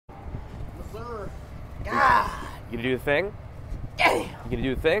sir. God. You gonna do the thing? Damn. You gonna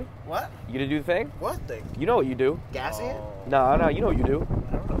do the thing? What? You gonna do the thing? What thing? You know what you do. Gas in? No, no, you know what you do.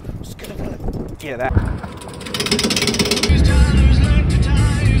 I don't know. Just gonna Get that.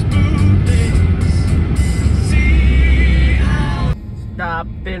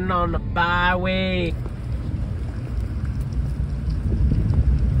 Stopping on the byway.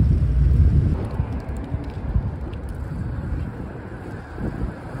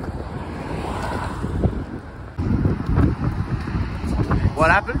 What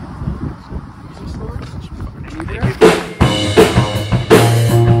happened?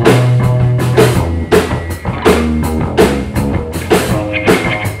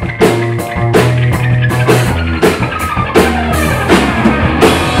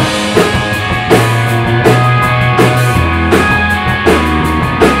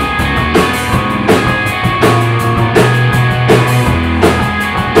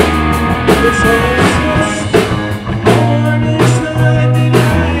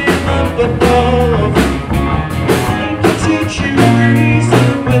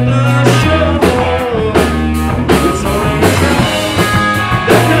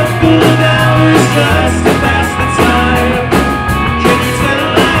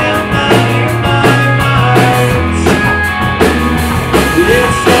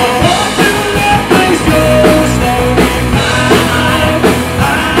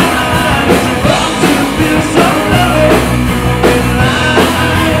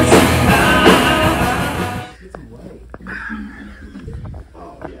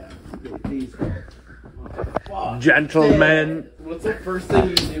 Gentlemen. What's the first thing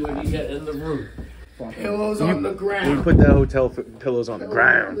you do when you get in the room? Pillows on the ground. We put the hotel pillows on the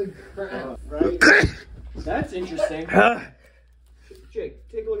ground. Right? That's interesting. Jake,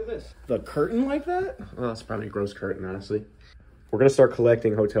 take a look at this. The curtain like that? Well, that's probably a gross curtain, honestly. We're gonna start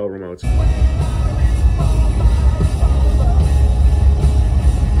collecting hotel remotes.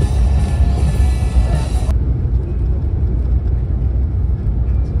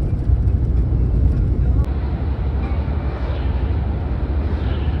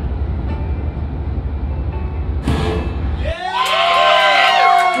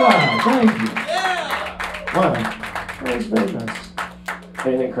 Thank you. Yeah. Wow. That was very nice.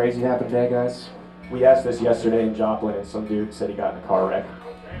 Anything crazy happened today, guys? We asked this yesterday in Joplin, and some dude said he got in a car wreck.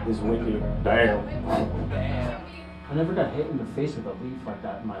 It's windy. Damn. I never got hit in the face with a leaf like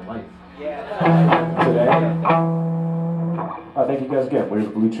that in my life. Today. Thank you guys again. We're the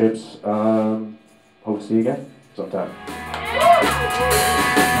Bluechips. Hope to see you again sometime.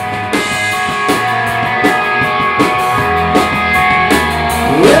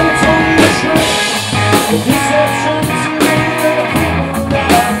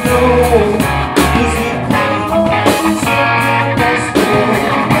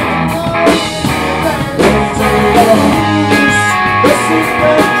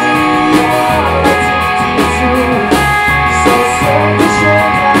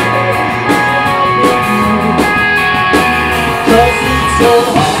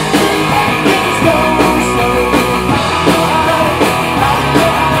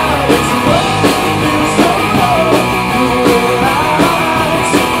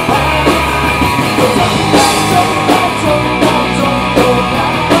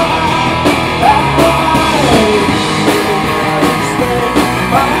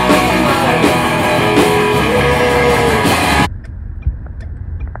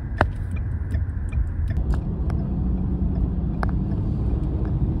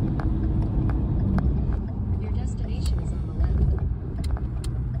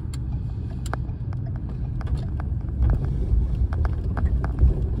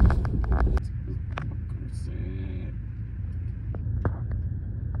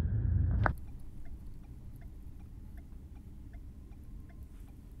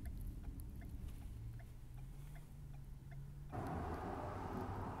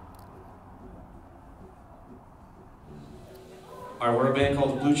 Alright, we're a band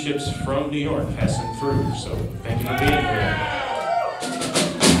called the Bluechips from New York, passing through, so thank you for being here.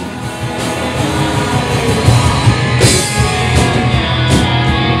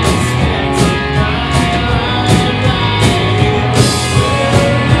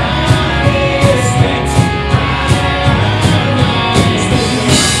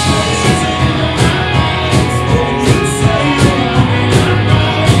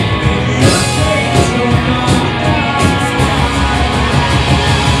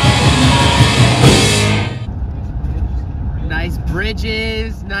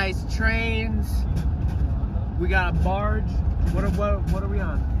 Bridges, nice trains. We got a barge. What are we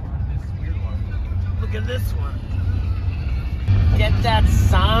on? Look at this one. Get that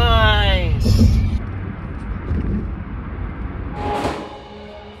sign.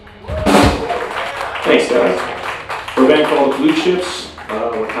 band called Bluechips.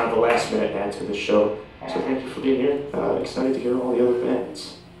 We're kind of the last minute add to the show. So thank you for being here. Excited to hear all the other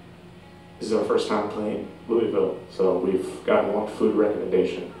bands. This is our first time playing Louisville, so we've gotten one food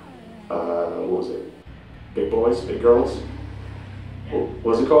recommendation. What was it? Big Boys? Big Girls? What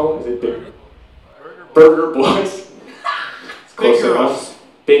was it called? Is it Big Burger Boys? It's close enough.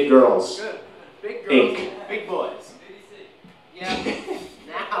 Big Girls. Good. Big girls. Inc. Big boys. Yeah.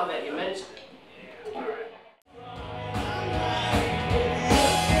 Now that you mention it. All right.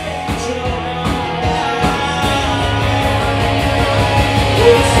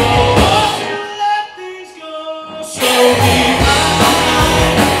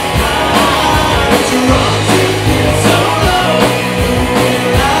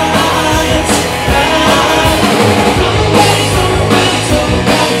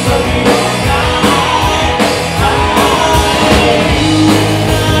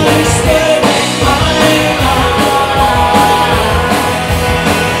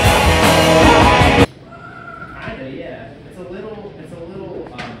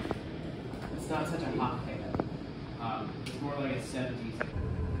 It's not such a hot pickup. It's more like a 70s.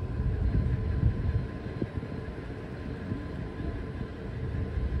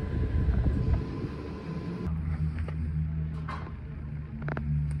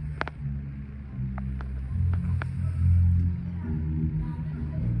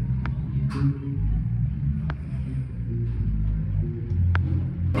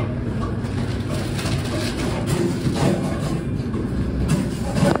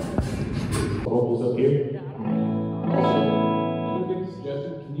 Vocals up here. Also, make a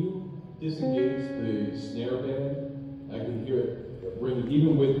suggestion. Can you disengage the snare band? I can hear it ring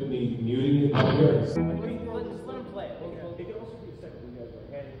even with me muting it. I hear it. Just let him play it. It can also be a second when you guys are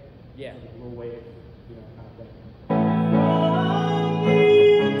ahead. Yeah. A little wave, you know, kind of thing.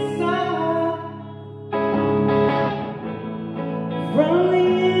 From the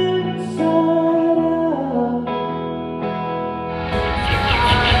inside out.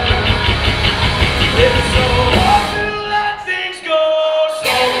 It's so hard to let things go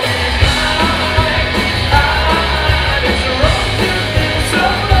slowly. It's wrong to feel so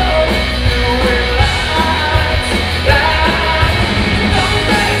low. You realize that some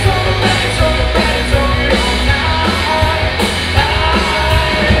days on the days on the days on your night.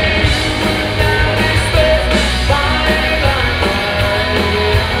 Now this space, fine line.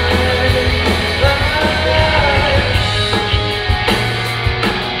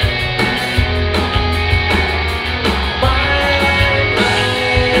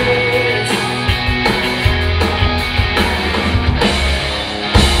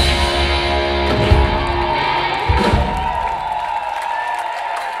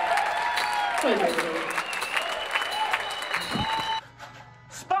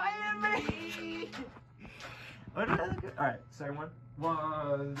 Alright, second one.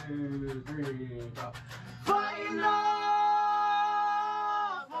 1, 2, 3, 4. Fighting off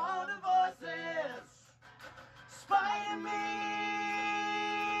all the voices, spying me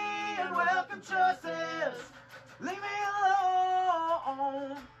and welcome choices. Leave me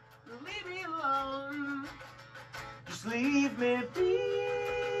alone, leave me alone. Just leave me be.